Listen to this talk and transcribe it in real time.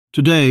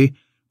Today,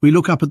 we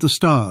look up at the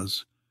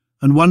stars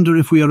and wonder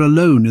if we are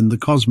alone in the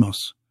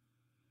cosmos.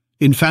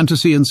 In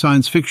fantasy and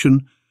science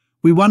fiction,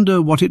 we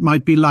wonder what it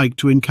might be like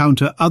to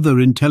encounter other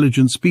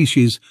intelligent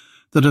species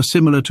that are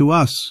similar to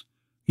us,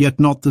 yet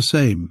not the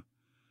same.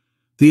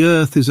 The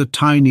Earth is a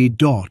tiny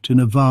dot in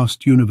a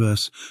vast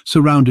universe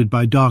surrounded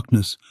by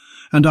darkness,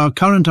 and our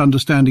current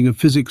understanding of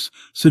physics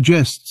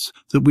suggests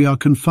that we are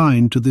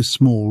confined to this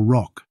small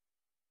rock.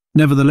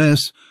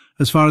 Nevertheless,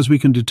 as far as we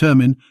can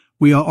determine,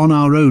 we are on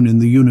our own in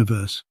the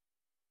universe.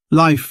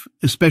 Life,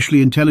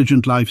 especially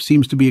intelligent life,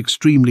 seems to be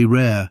extremely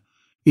rare.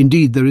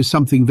 Indeed, there is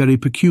something very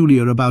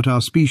peculiar about our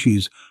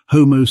species,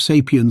 Homo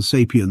sapiens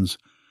sapiens.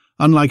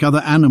 Unlike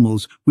other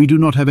animals, we do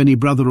not have any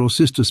brother or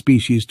sister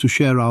species to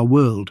share our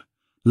world.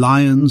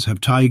 Lions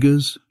have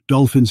tigers,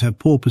 dolphins have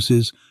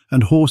porpoises,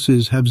 and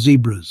horses have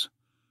zebras.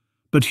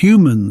 But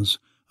humans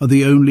are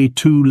the only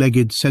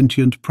two-legged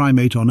sentient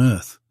primate on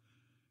Earth.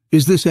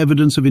 Is this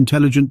evidence of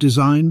intelligent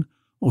design,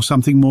 or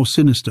something more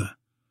sinister?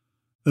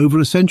 Over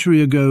a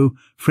century ago,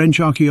 French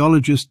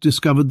archaeologists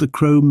discovered the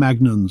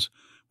Cro-Magnons,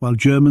 while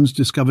Germans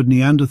discovered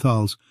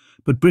Neanderthals,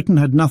 but Britain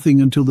had nothing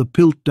until the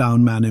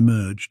Piltdown man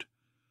emerged.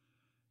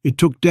 It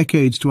took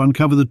decades to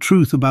uncover the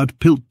truth about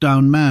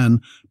Piltdown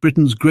man,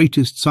 Britain's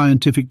greatest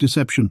scientific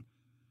deception.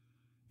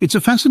 It's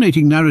a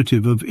fascinating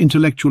narrative of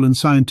intellectual and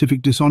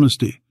scientific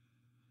dishonesty.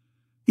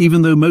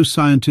 Even though most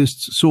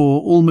scientists saw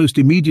almost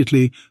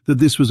immediately that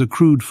this was a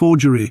crude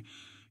forgery,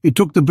 it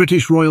took the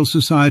British Royal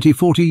Society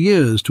 40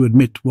 years to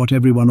admit what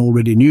everyone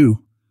already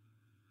knew.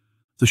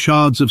 The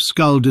shards of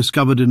skull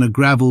discovered in a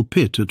gravel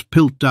pit at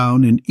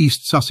Piltdown in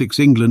East Sussex,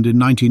 England in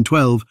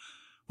 1912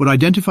 were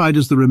identified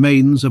as the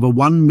remains of a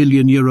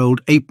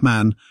 1-million-year-old ape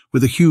man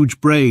with a huge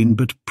brain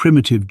but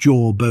primitive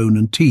jaw, bone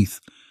and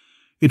teeth.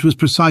 It was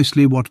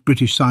precisely what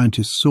British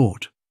scientists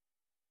sought.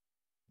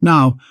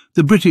 Now,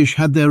 the British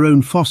had their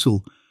own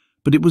fossil,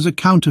 but it was a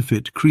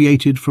counterfeit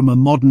created from a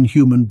modern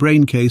human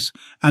brain case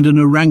and an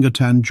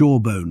orangutan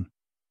jawbone.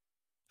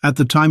 At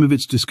the time of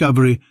its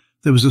discovery,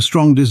 there was a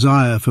strong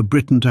desire for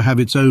Britain to have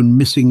its own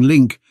missing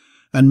link,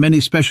 and many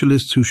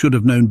specialists who should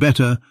have known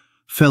better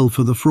fell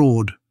for the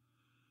fraud.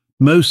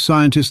 Most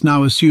scientists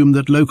now assume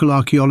that local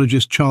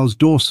archaeologist Charles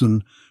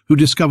Dawson, who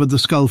discovered the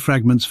skull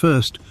fragments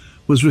first,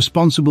 was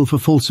responsible for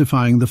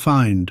falsifying the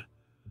find.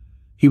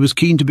 He was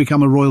keen to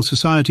become a Royal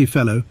Society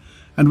Fellow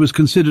and was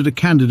considered a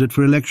candidate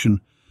for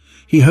election.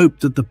 He hoped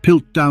that the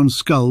Piltdown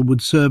skull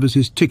would serve as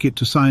his ticket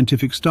to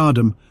scientific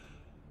stardom,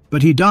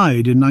 but he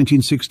died in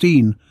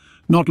 1916,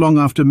 not long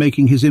after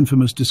making his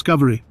infamous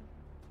discovery.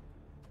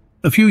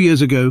 A few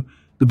years ago,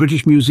 the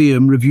British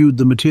Museum reviewed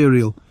the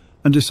material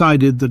and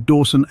decided that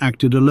Dawson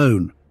acted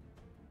alone.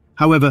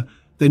 However,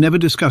 they never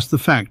discussed the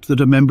fact that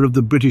a member of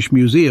the British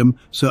Museum,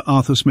 Sir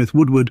Arthur Smith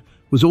Woodward,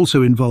 was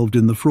also involved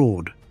in the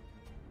fraud.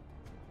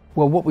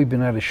 Well, what we've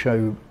been able to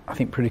show, I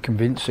think pretty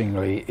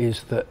convincingly,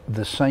 is that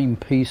the same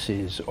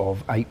pieces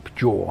of ape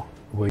jaw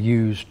were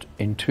used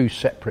in two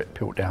separate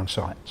Piltdown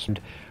sites.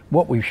 And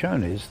what we've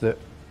shown is that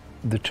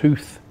the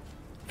tooth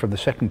from the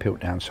second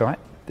Piltdown site,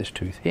 this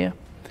tooth here,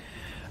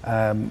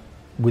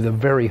 with a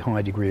very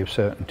high degree of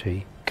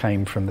certainty,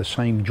 came from the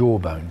same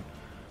jawbone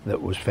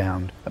that was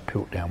found at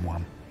Piltdown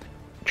 1.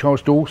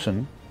 Charles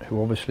Dawson,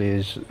 who obviously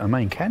is a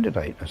main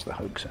candidate as the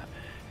hoaxer,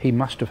 he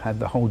must have had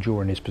the whole jaw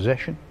in his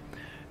possession.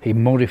 He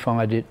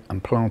modified it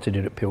and planted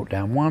it at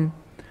Piltdown 1,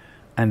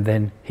 and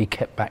then he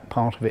kept back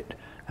part of it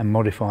and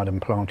modified and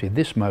planted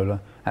this molar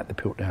at the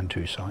Piltdown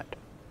 2 site.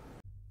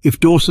 If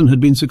Dawson had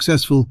been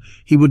successful,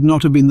 he would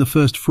not have been the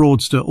first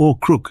fraudster or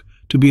crook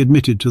to be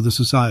admitted to the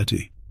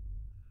Society.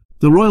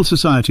 The Royal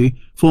Society,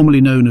 formerly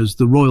known as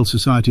the Royal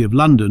Society of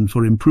London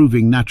for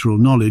Improving Natural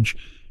Knowledge,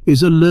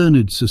 is a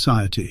learned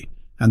society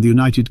and the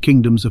United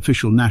Kingdom's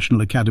official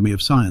National Academy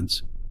of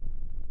Science.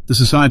 The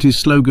Society's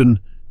slogan,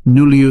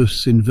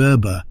 Nullius in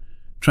verba,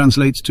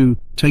 translates to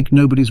take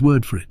nobody's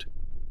word for it.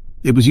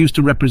 It was used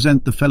to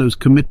represent the Fellows'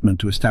 commitment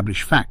to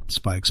establish facts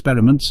by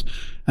experiments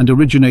and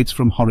originates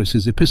from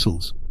Horace's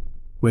epistles,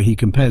 where he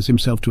compares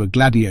himself to a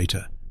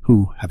gladiator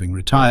who, having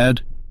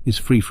retired, is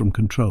free from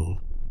control.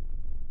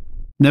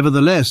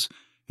 Nevertheless,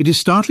 it is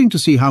startling to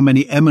see how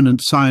many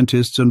eminent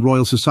scientists and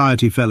Royal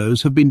Society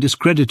Fellows have been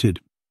discredited.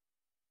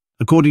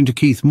 According to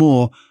Keith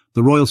Moore,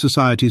 the Royal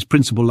Society's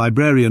principal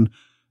librarian,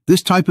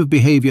 this type of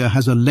behaviour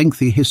has a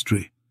lengthy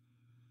history.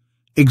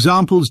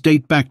 Examples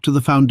date back to the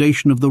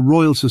foundation of the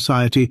Royal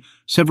Society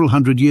several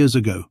hundred years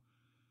ago.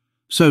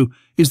 So,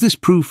 is this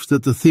proof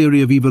that the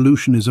theory of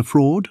evolution is a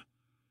fraud?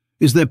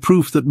 Is there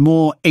proof that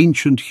more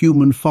ancient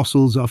human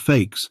fossils are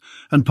fakes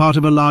and part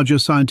of a larger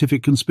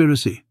scientific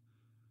conspiracy?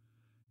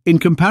 In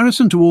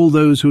comparison to all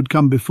those who had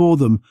come before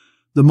them,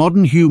 the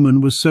modern human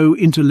was so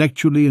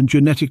intellectually and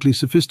genetically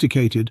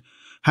sophisticated,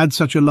 had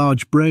such a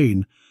large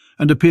brain,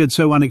 and appeared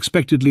so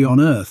unexpectedly on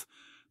Earth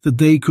that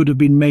they could have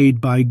been made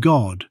by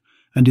God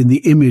and in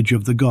the image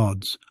of the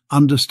gods,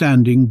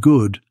 understanding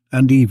good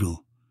and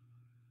evil.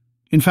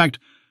 In fact,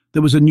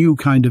 there was a new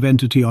kind of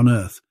entity on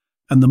Earth,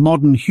 and the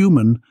modern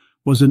human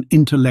was an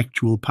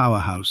intellectual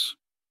powerhouse.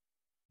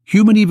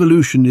 Human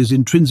evolution is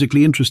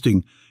intrinsically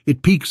interesting.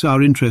 It piques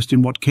our interest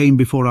in what came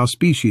before our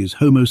species,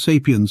 Homo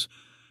sapiens.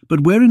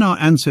 But where in our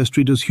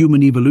ancestry does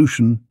human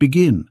evolution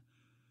begin?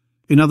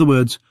 In other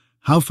words,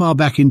 how far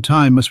back in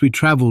time must we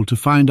travel to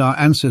find our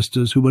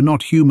ancestors who were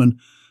not human,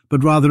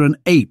 but rather an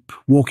ape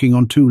walking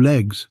on two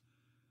legs?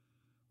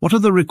 What are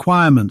the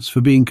requirements for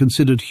being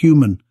considered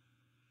human?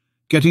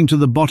 Getting to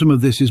the bottom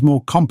of this is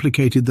more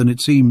complicated than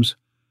it seems.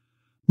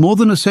 More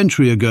than a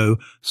century ago,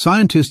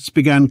 scientists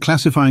began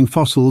classifying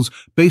fossils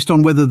based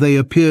on whether they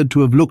appeared to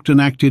have looked and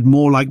acted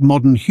more like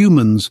modern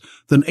humans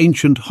than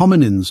ancient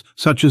hominins,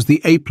 such as the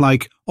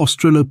ape-like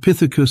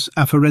Australopithecus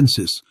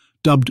afarensis,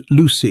 dubbed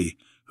Lucy,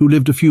 who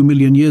lived a few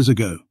million years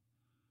ago.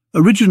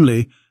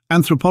 Originally,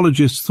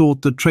 anthropologists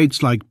thought that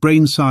traits like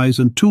brain size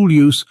and tool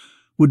use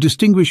would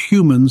distinguish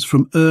humans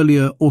from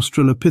earlier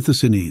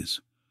Australopithecines.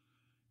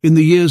 In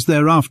the years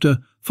thereafter,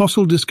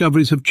 fossil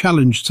discoveries have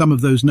challenged some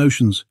of those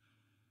notions.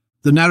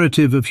 The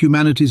narrative of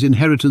humanity's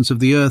inheritance of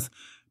the Earth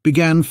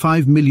began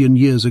 5 million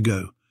years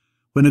ago,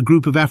 when a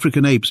group of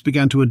African apes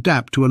began to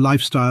adapt to a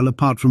lifestyle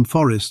apart from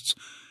forests,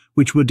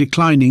 which were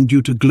declining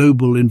due to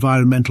global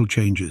environmental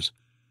changes.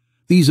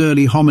 These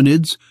early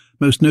hominids,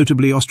 most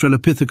notably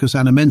Australopithecus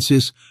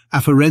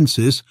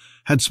afarensis,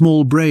 had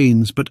small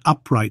brains but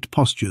upright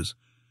postures.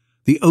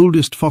 The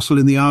oldest fossil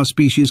in the our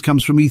species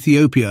comes from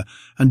Ethiopia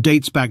and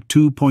dates back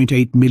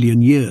 2.8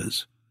 million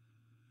years.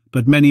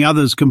 But many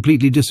others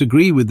completely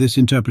disagree with this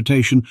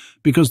interpretation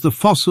because the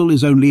fossil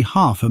is only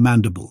half a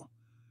mandible.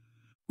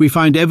 We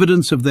find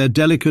evidence of their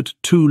delicate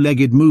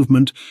two-legged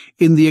movement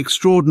in the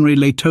extraordinary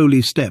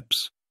Laetoli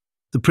steps,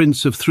 the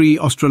prints of 3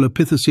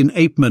 Australopithecine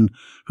apemen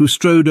who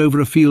strode over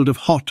a field of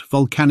hot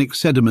volcanic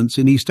sediments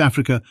in East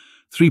Africa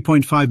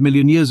 3.5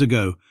 million years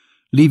ago,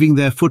 leaving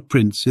their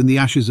footprints in the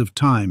ashes of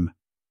time.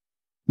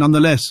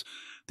 Nonetheless,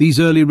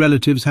 these early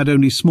relatives had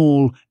only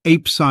small,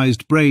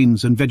 ape-sized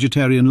brains and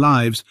vegetarian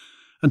lives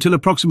until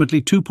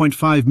approximately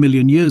 2.5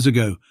 million years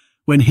ago,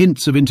 when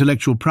hints of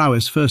intellectual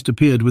prowess first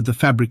appeared with the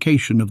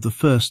fabrication of the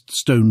first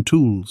stone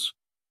tools.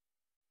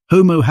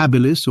 Homo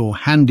habilis, or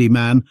handy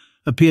man,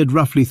 appeared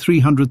roughly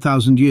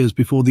 300,000 years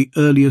before the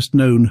earliest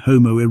known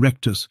Homo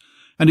erectus,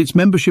 and its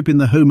membership in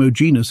the Homo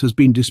genus has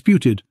been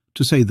disputed,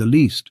 to say the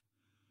least.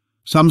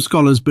 Some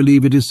scholars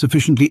believe it is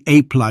sufficiently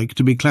ape-like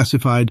to be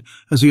classified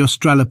as the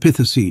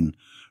Australopithecine,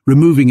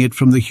 removing it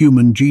from the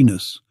human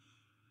genus.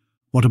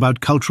 What about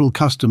cultural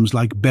customs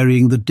like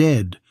burying the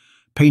dead,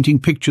 painting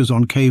pictures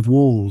on cave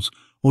walls,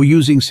 or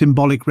using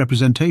symbolic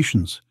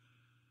representations?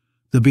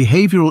 The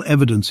behavioral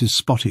evidence is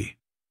spotty.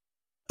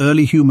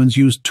 Early humans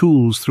used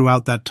tools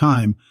throughout that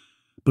time,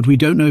 but we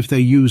don't know if they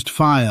used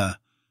fire,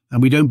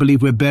 and we don't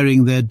believe we're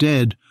burying their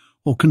dead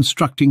or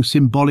constructing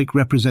symbolic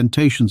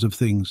representations of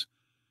things.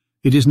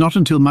 It is not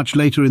until much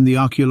later in the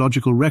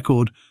archaeological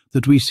record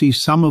that we see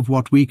some of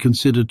what we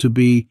consider to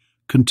be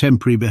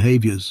contemporary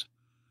behaviors.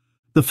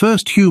 The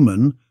first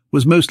human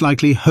was most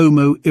likely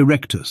Homo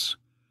erectus.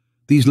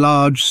 These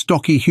large,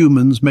 stocky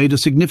humans made a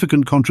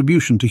significant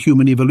contribution to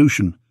human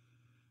evolution.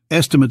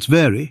 Estimates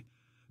vary,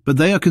 but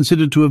they are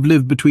considered to have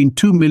lived between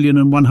 2 million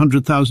and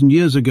 100,000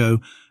 years ago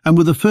and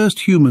were the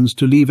first humans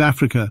to leave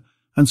Africa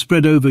and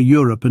spread over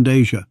Europe and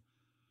Asia.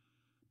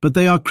 But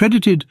they are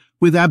credited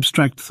with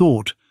abstract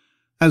thought,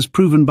 as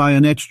proven by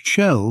an etched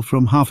shell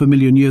from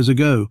 500,000 years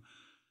ago.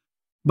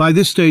 By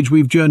this stage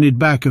we've journeyed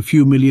back a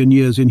few million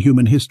years in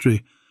human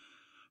history.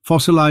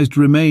 Fossilized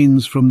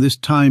remains from this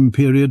time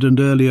period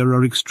and earlier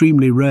are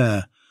extremely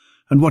rare,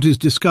 and what is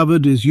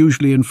discovered is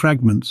usually in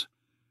fragments.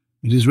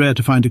 It is rare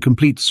to find a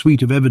complete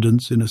suite of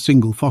evidence in a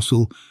single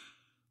fossil,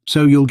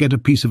 so you'll get a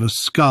piece of a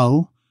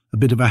skull, a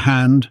bit of a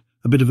hand,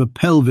 a bit of a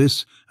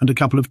pelvis, and a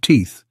couple of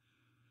teeth.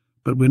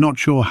 But we're not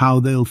sure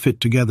how they'll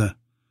fit together.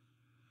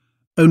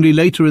 Only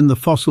later in the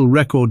fossil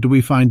record do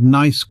we find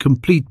nice,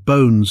 complete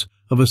bones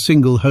of a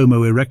single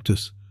Homo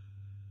erectus.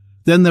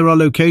 Then there are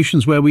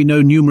locations where we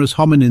know numerous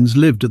hominins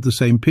lived at the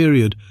same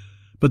period,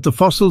 but the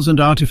fossils and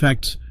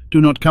artifacts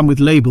do not come with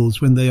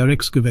labels when they are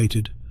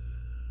excavated.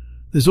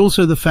 There's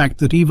also the fact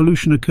that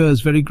evolution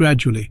occurs very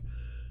gradually.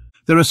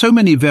 There are so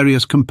many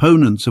various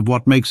components of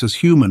what makes us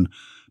human,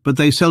 but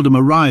they seldom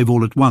arrive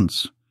all at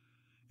once.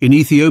 In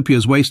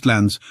Ethiopia's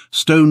wastelands,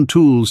 stone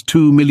tools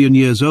 2 million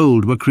years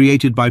old were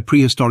created by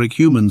prehistoric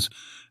humans,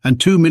 and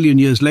 2 million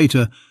years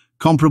later,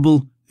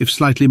 comparable, if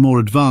slightly more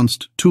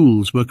advanced,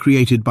 tools were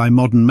created by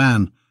modern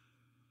man.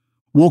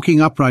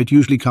 Walking upright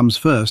usually comes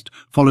first,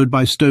 followed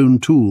by stone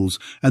tools,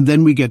 and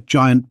then we get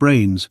giant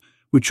brains,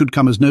 which should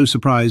come as no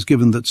surprise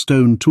given that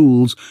stone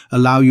tools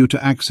allow you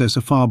to access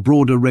a far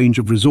broader range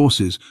of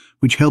resources,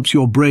 which helps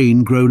your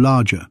brain grow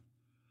larger.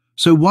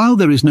 So while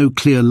there is no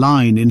clear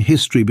line in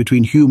history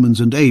between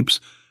humans and apes,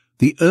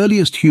 the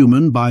earliest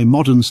human, by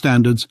modern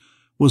standards,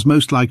 was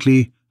most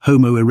likely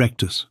Homo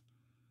erectus.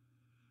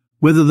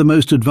 Whether the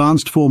most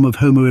advanced form of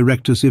Homo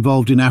erectus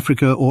evolved in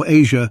Africa or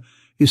Asia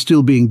is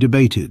still being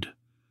debated.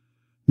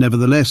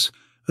 Nevertheless,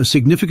 a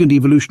significant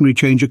evolutionary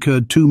change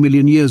occurred 2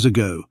 million years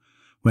ago,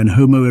 when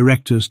Homo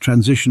erectus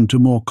transitioned to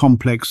more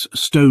complex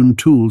stone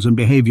tools and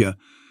behavior.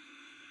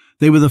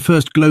 They were the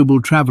first global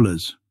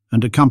travelers,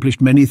 and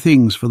accomplished many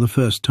things for the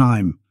first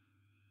time.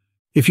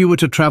 If you were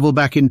to travel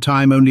back in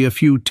time only a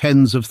few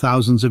tens of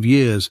thousands of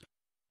years,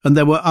 and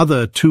there were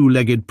other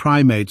two-legged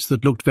primates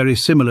that looked very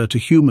similar to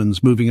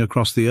humans moving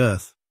across the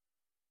earth.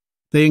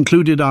 They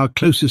included our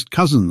closest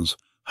cousins,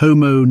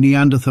 Homo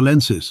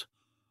neanderthalensis,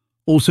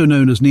 also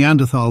known as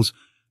Neanderthals,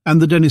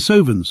 and the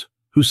Denisovans,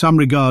 who some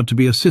regard to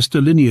be a sister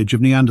lineage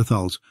of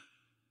Neanderthals.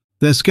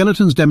 Their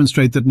skeletons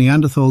demonstrate that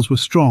Neanderthals were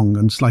strong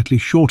and slightly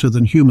shorter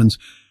than humans,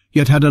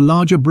 yet had a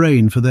larger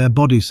brain for their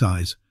body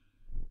size.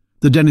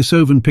 The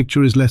Denisovan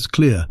picture is less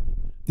clear.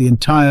 The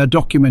entire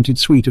documented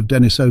suite of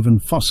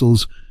Denisovan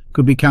fossils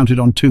could be counted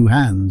on 2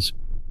 hands,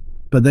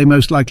 but they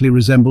most likely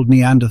resembled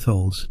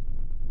Neanderthals.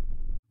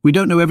 We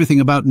don't know everything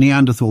about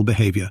Neanderthal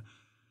behavior,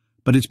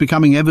 but it's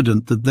becoming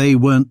evident that they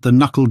weren't the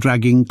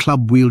knuckle-dragging,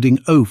 club-wielding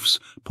oafs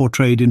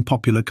portrayed in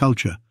popular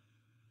culture.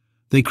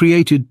 They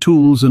created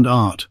tools and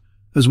art,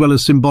 as well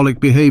as symbolic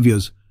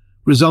behaviors,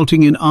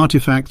 resulting in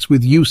artifacts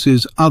with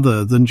uses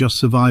other than just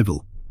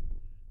survival.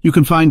 You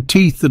can find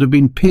teeth that have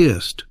been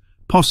pierced,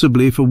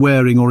 possibly for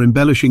wearing or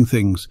embellishing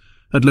things,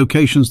 at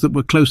locations that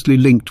were closely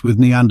linked with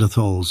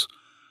Neanderthals.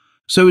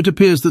 So it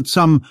appears that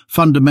some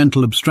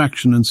fundamental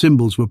abstraction and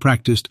symbols were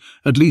practiced,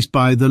 at least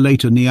by the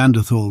later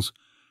Neanderthals.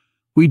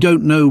 We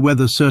don't know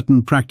whether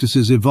certain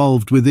practices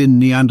evolved within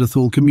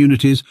Neanderthal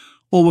communities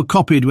or were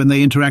copied when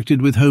they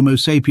interacted with Homo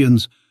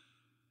sapiens.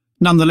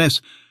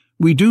 Nonetheless,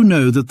 we do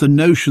know that the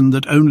notion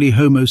that only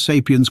Homo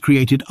sapiens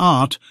created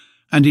art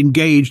and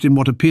engaged in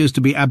what appears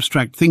to be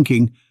abstract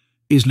thinking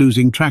is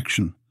losing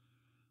traction.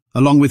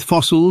 Along with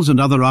fossils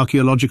and other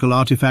archaeological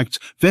artifacts,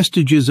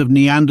 vestiges of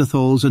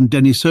Neanderthals and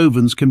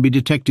Denisovans can be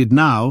detected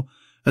now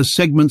as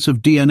segments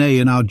of DNA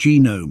in our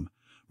genome,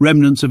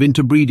 remnants of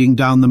interbreeding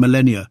down the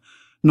millennia,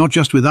 not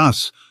just with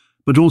us,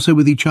 but also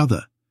with each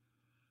other.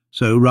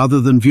 So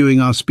rather than viewing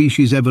our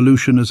species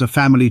evolution as a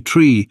family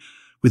tree,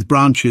 with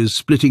branches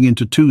splitting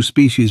into 2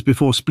 species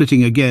before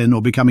splitting again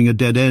or becoming a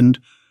dead end,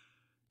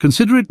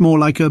 consider it more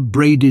like a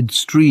braided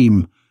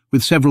stream,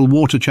 with several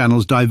water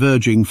channels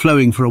diverging,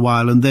 flowing for a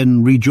while and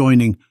then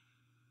rejoining.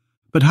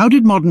 But how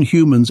did modern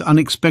humans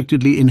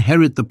unexpectedly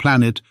inherit the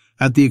planet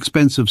at the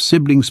expense of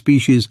sibling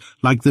species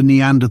like the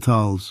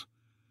Neanderthals?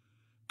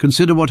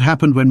 Consider what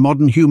happened when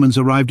modern humans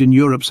arrived in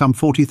Europe some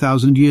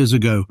 40,000 years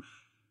ago.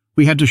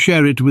 We had to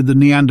share it with the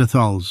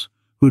Neanderthals,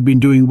 who had been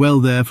doing well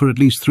there for at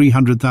least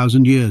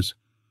 300,000 years.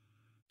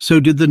 So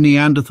did the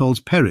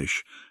Neanderthals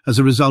perish as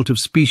a result of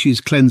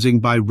species cleansing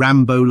by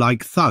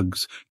Rambo-like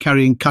thugs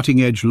carrying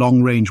cutting-edge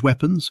long-range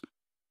weapons?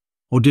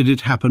 Or did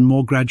it happen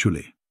more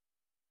gradually?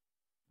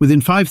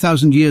 Within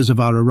 5,000 years of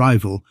our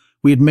arrival,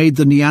 we had made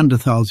the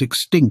Neanderthals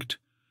extinct,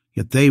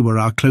 yet they were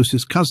our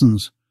closest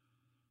cousins.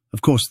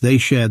 Of course, they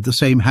shared the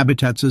same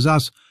habitats as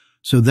us,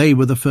 so they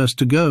were the first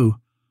to go.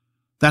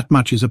 That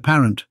much is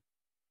apparent.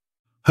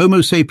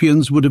 Homo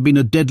sapiens would have been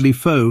a deadly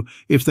foe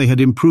if they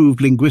had improved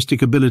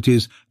linguistic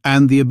abilities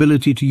and the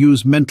ability to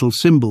use mental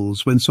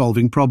symbols when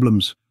solving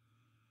problems.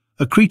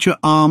 A creature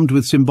armed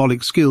with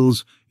symbolic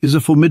skills is a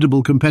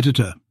formidable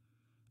competitor,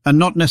 and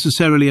not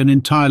necessarily an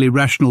entirely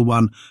rational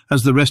one,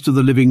 as the rest of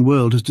the living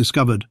world has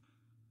discovered.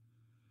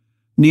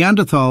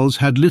 Neanderthals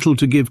had little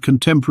to give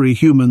contemporary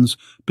humans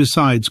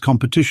besides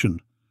competition.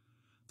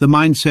 The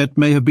mindset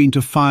may have been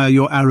to fire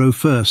your arrow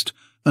first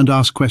and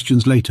ask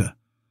questions later.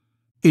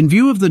 In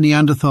view of the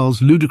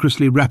Neanderthals'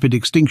 ludicrously rapid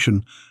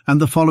extinction and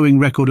the following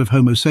record of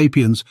Homo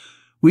sapiens,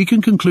 we can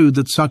conclude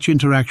that such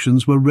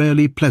interactions were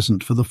rarely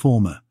pleasant for the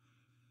former.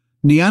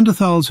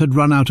 Neanderthals had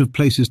run out of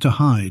places to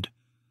hide.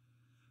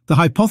 The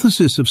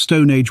hypothesis of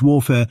Stone Age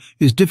warfare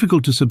is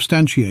difficult to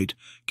substantiate,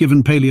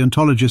 given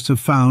paleontologists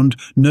have found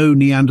no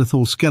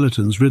Neanderthal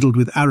skeletons riddled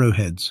with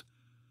arrowheads.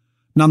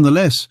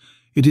 Nonetheless,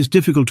 it is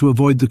difficult to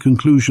avoid the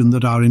conclusion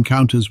that our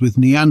encounters with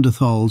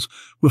Neanderthals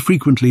were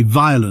frequently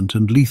violent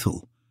and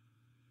lethal.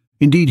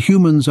 Indeed,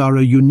 humans are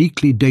a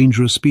uniquely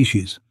dangerous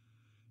species.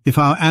 If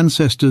our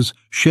ancestors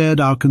shared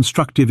our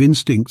constructive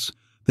instincts,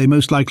 they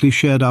most likely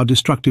shared our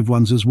destructive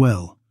ones as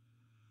well.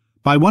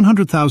 By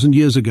 100,000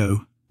 years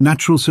ago,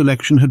 natural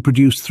selection had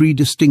produced 3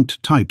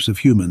 distinct types of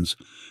humans: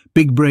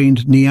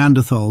 big-brained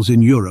Neanderthals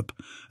in Europe,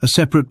 a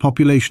separate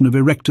population of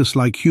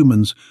erectus-like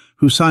humans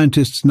who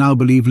scientists now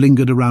believe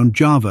lingered around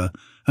Java,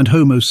 and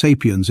Homo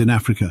sapiens in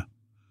Africa.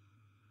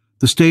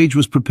 The stage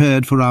was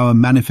prepared for our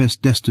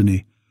manifest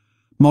destiny.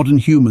 Modern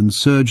humans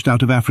surged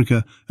out of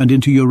Africa and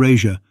into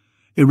Eurasia,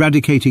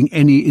 eradicating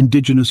any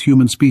indigenous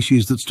human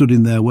species that stood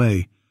in their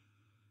way.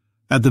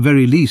 At the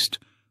very least,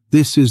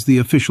 this is the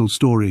official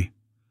story.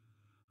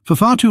 For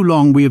far too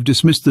long we have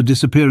dismissed the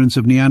disappearance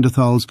of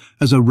Neanderthals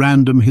as a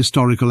random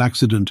historical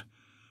accident.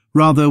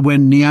 Rather,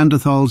 when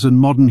Neanderthals and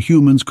modern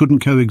humans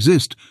couldn't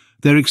coexist,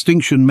 their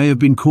extinction may have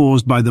been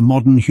caused by the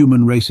modern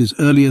human race's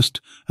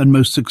earliest and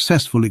most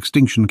successful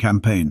extinction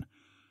campaign.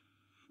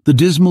 The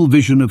dismal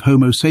vision of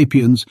Homo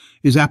sapiens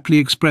is aptly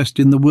expressed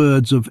in the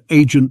words of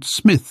Agent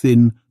Smith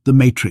in The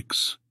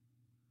Matrix.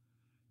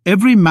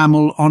 Every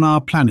mammal on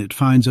our planet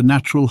finds a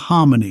natural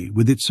harmony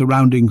with its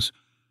surroundings,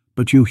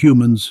 but you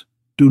humans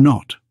do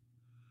not.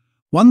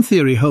 One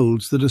theory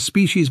holds that a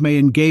species may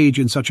engage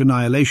in such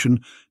annihilation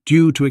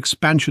due to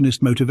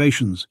expansionist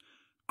motivations: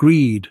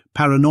 greed,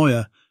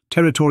 paranoia,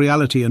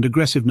 territoriality, and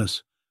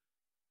aggressiveness.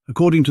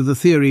 According to the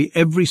theory,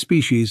 every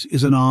species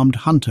is an armed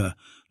hunter,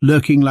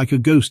 lurking like a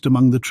ghost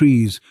among the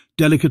trees,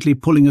 delicately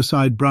pulling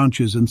aside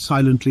branches and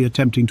silently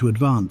attempting to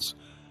advance.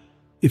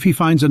 If he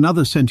finds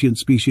another sentient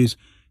species,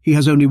 he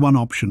has only one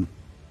option: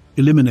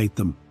 eliminate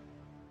them.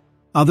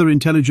 Other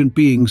intelligent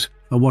beings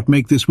are what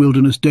make this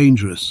wilderness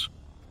dangerous,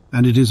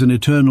 and it is an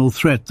eternal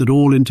threat that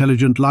all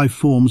intelligent life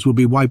forms will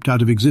be wiped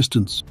out of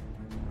existence.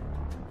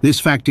 This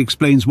fact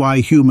explains why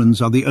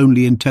humans are the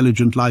only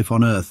intelligent life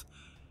on Earth.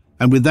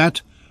 And with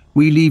that,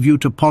 we leave you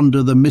to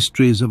ponder the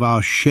mysteries of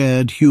our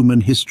shared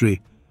human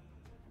history.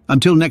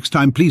 Until next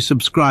time, please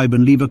subscribe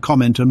and leave a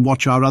comment and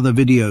watch our other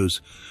videos.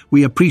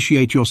 We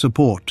appreciate your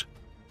support.